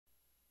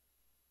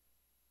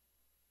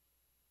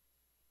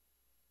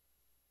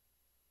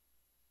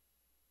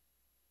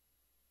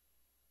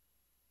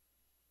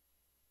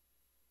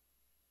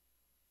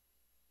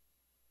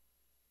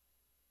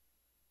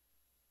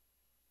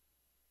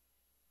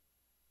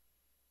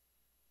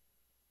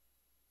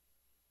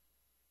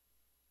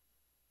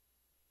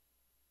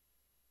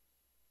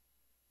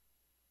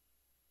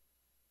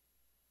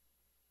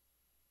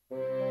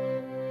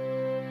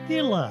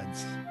Hey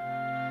lads,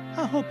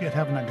 I hope you're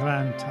having a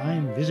grand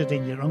time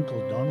visiting your Uncle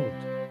Donald.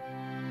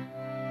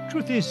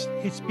 Truth is,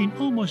 it's been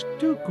almost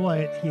too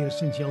quiet here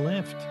since you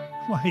left.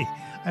 Why,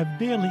 I've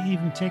barely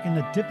even taken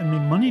a dip in my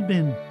money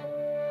bin.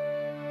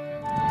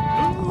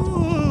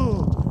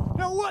 Ooh!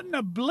 Now what in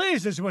the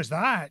blazes was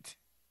that?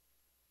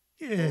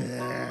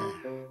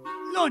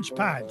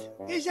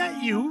 Launchpad, is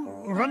that you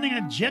running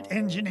a jet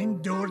engine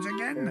indoors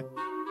again?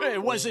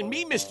 It wasn't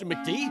me, Mr.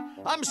 McD.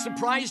 I'm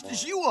surprised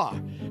as you are.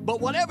 But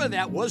whatever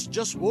that was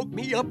just woke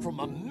me up from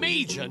a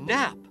major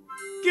nap.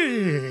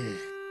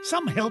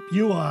 Some help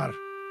you are.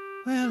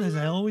 Well, as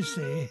I always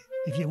say,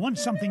 if you want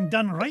something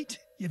done right,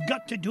 you've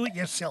got to do it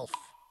yourself.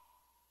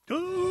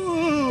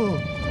 Ooh!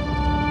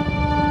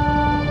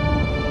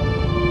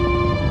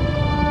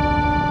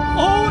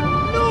 Oh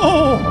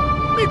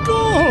no! Me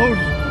gold!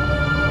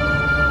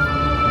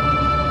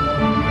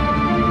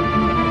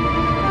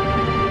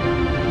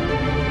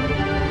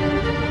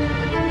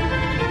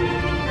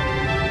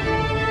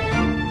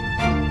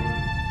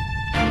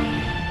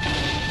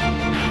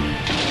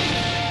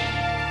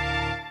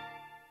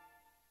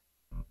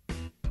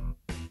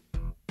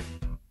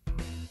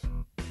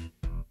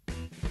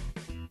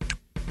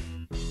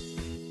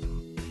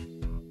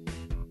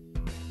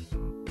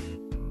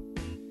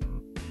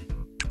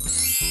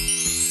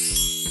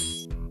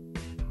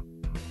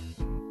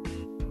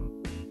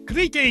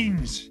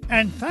 Greetings,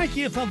 and thank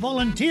you for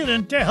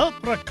volunteering to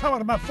help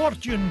recover my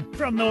fortune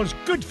from those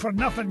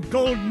good-for-nothing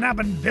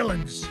gold-nabbing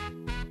villains.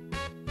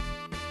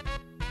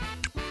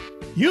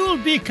 You'll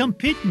be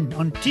competing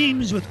on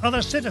teams with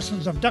other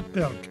citizens of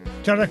Duckburg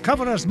to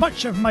recover as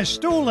much of my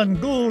stolen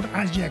gold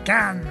as you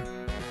can.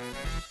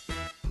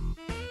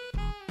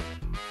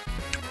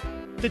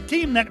 The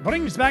team that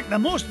brings back the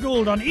most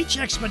gold on each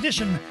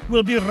expedition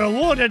will be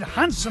rewarded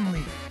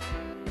handsomely.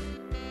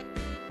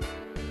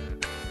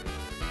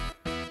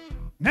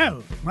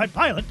 Now, my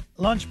pilot,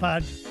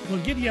 Launchpad, will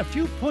give you a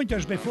few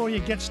pointers before you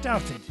get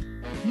started.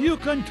 You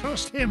can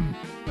trust him.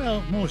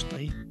 Well,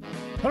 mostly.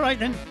 All right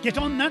then, get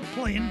on that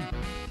plane.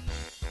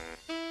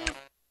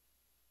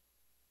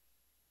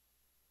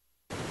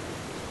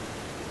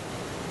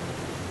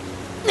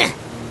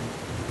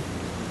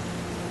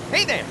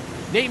 Hey there,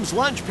 name's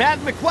Launchpad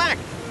McQuack,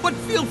 but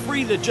feel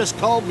free to just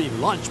call me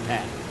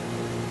Launchpad.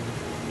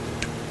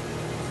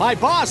 My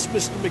boss,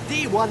 Mr.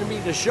 McD, wanted me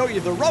to show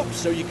you the ropes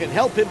so you can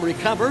help him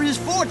recover his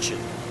fortune.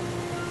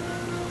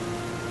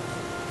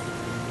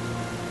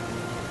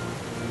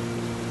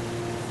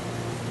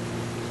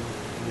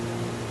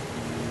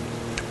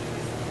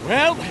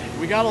 Well,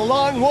 we got a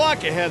long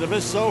walk ahead of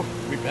us, so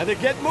we better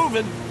get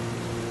moving.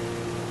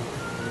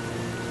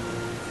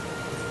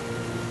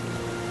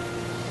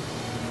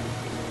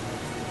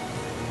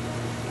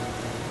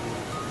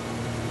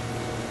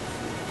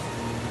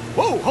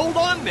 Whoa, hold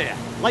on there.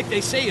 Like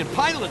they say in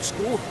pilot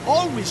school,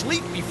 always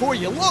leap before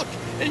you look.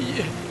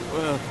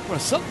 Well,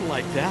 something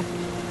like that.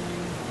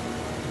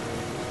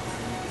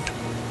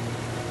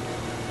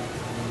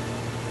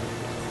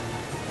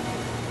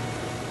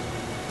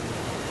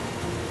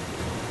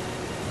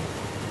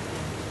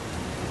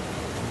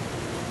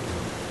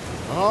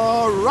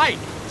 All right,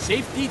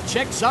 safety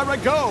checks are a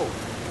go.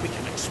 We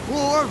can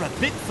explore a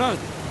bit further.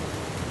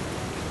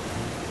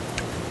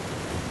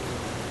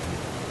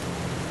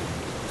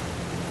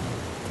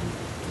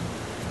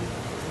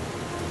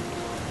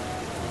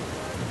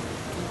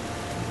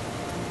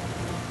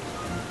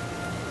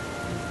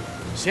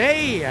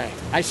 Say,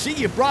 I see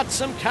you brought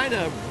some kind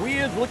of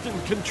weird-looking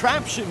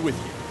contraption with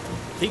you.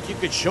 Think you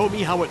could show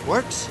me how it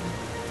works?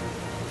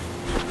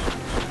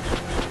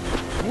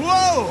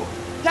 Whoa!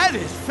 That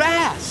is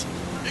fast!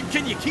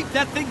 Can you keep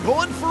that thing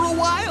going for a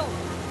while?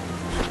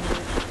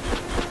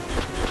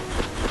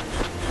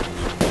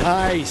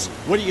 Nice.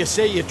 What do you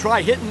say you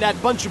try hitting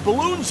that bunch of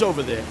balloons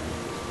over there?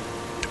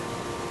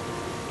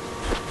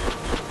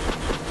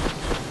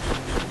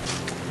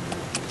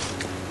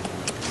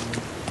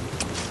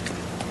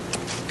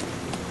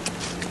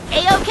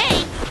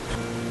 A-okay.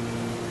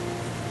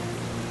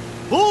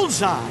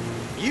 Bullseye!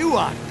 You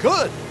are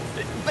good!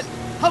 But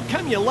how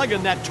come you're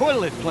lugging that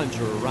toilet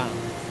plunger around?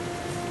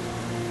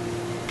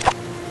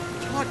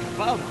 Talk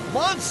about a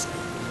monster!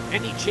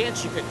 Any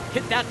chance you could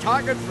hit that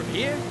target from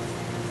here?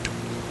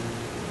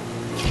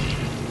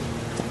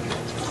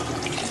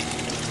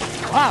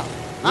 Wow! All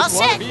Wouldn't want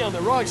set. to be on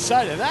the wrong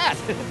side of that.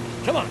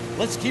 Come on,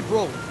 let's keep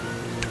rolling.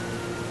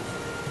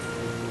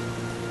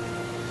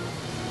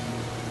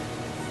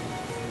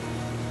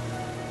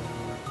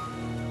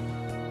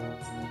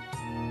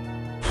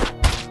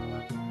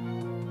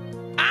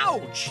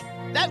 Ouch!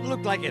 That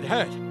looked like it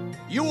hurt.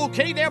 You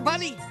okay there,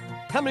 buddy?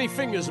 How many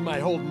fingers am I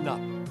holding up?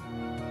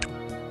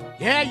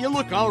 Yeah, you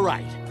look all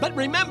right. But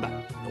remember,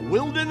 the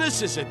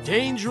wilderness is a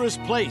dangerous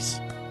place.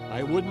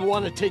 I wouldn't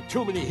want to take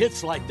too many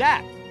hits like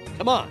that.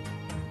 Come on.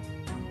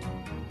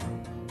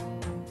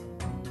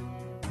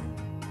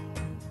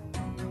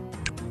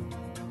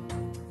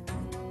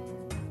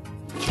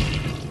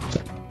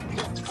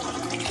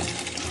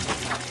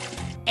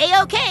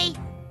 A-okay.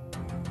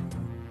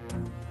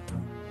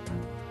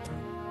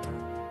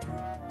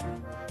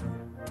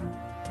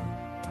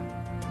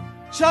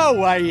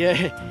 So,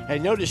 I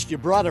noticed you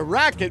brought a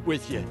racket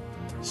with you.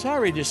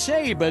 Sorry to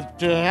say,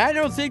 but I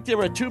don't think there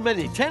are too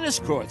many tennis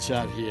courts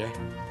out here.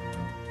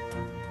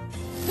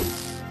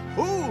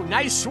 Ooh,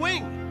 nice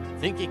swing.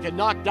 Think you can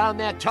knock down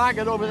that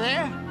target over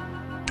there?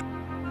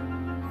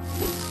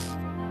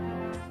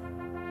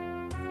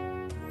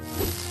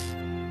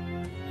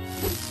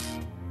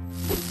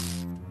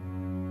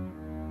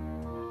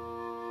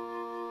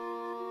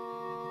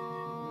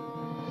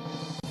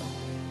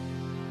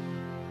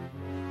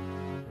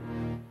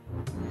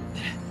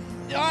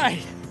 All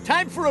right,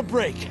 time for a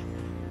break.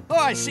 Oh,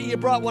 I see you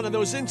brought one of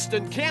those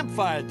instant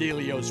campfire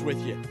dealios with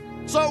you.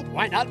 So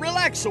why not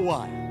relax a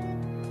while?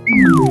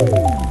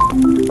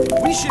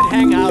 We should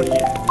hang out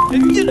here,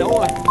 you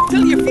know,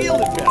 till you're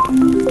feeling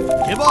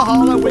better. Give a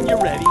holler when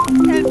you're ready,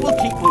 and we'll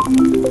keep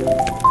moving.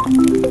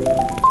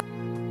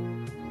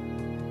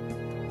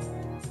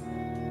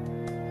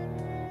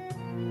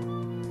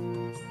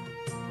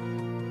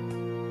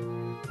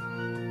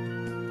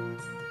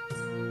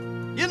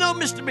 You know,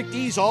 Mr.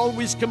 McDee's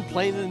always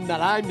complaining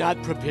that I'm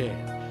not prepared.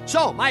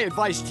 So, my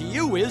advice to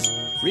you is,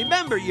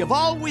 remember you've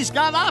always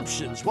got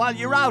options while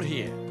you're out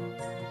here.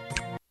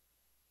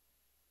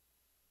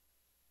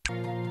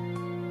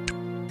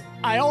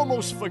 I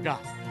almost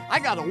forgot. I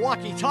got a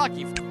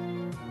walkie-talkie.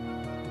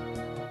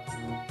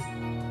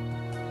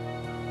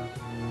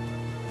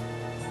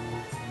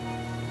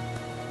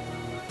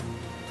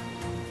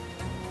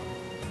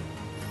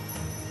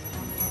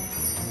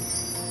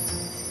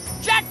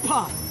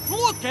 Jackpot!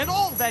 Look at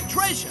all that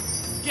treasure!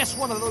 Guess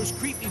one of those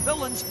creepy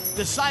villains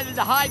decided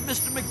to hide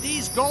Mr.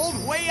 McDee's gold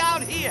way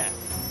out here.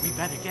 We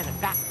better get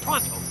it back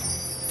pronto.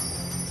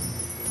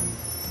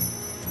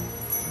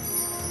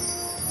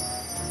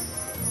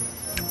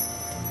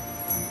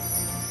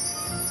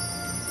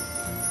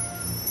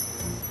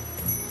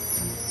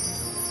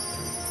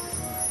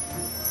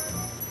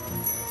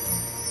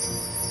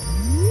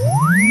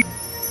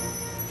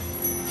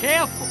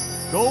 Careful!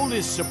 Gold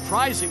is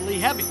surprisingly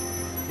heavy.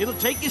 It'll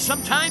take you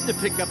some time to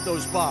pick up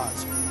those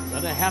bars.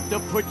 Gonna have to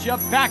put you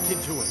back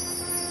into it.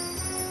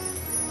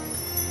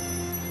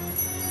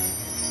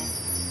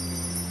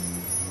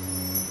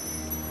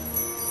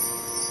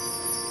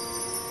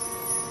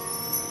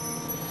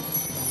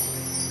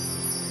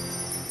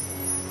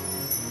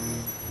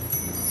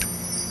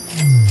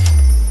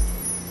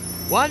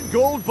 One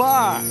gold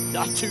bar,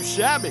 not too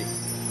shabby.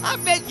 I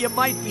bet you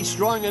might be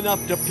strong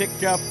enough to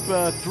pick up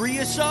 3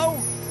 or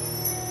so.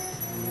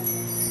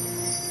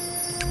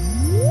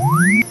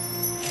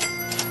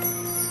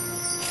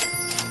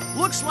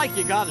 Looks like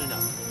you got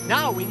enough.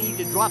 Now we need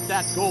to drop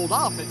that gold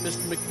off at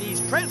Mr.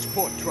 McDee's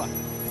transport truck.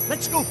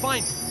 Let's go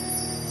find him.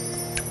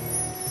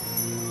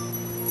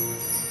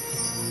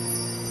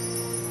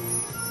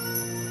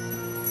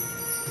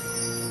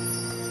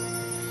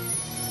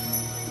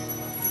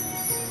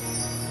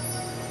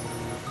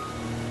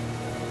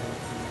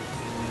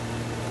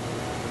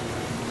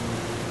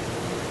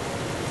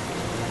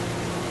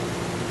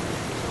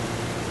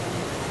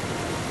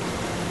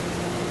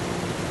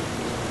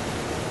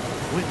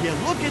 Will you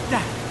look at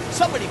that?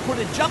 Somebody put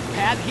a jump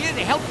pad here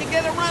to help you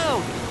get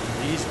around.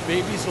 These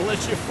babies will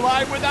let you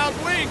fly without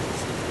wings.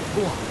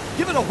 Go on,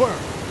 give it a whirl.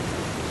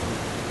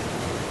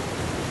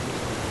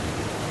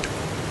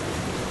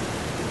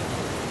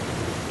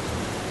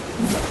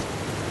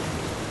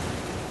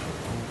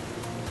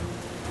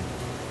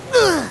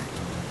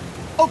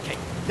 Okay,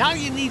 now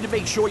you need to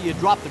make sure you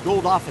drop the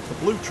gold off at the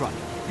blue truck.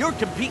 You're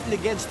competing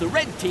against the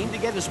red team to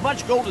get as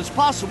much gold as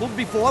possible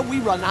before we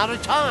run out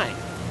of time.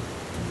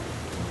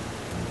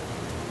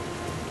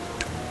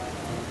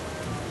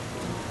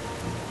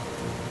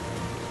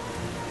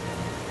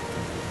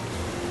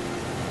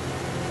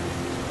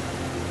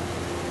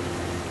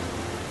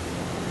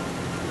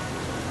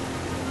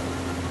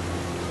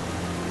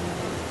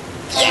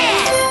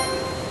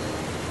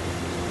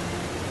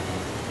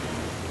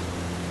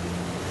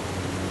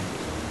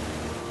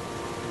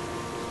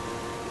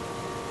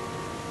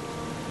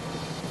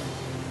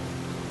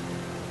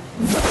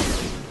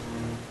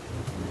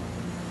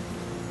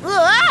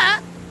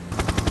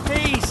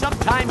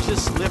 Sometimes you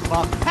slip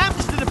up.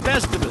 Happens to the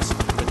best of us.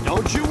 But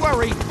don't you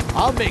worry.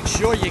 I'll make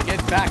sure you get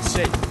back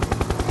safe.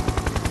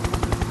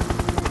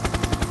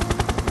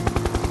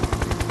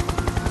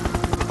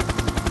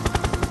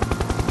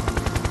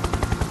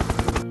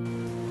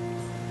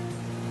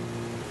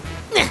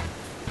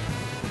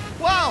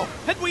 Wow!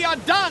 And we are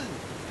done!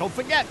 Don't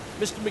forget,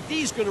 Mr.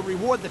 McDee's going to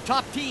reward the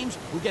top teams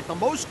who get the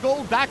most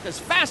gold back as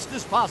fast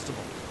as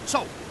possible.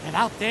 So, get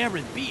out there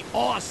and be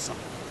awesome.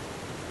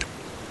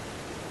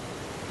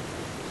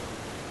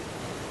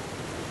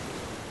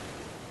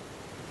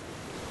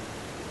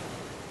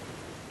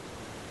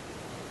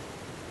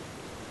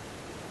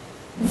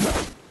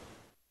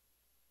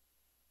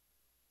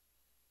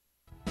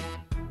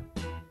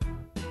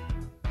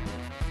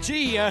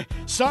 Gee,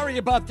 sorry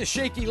about the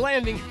shaky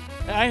landing.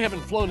 I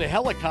haven't flown a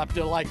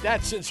helicopter like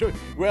that since,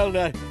 well,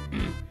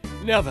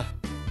 never.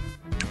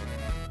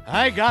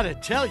 I gotta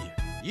tell you,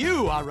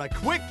 you are a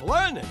quick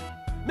learner.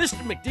 Mr.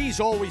 McDee's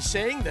always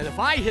saying that if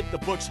I hit the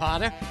books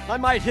harder, I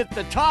might hit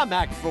the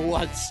tarmac for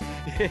once.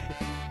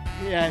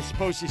 Yeah, I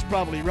suppose he's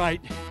probably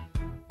right.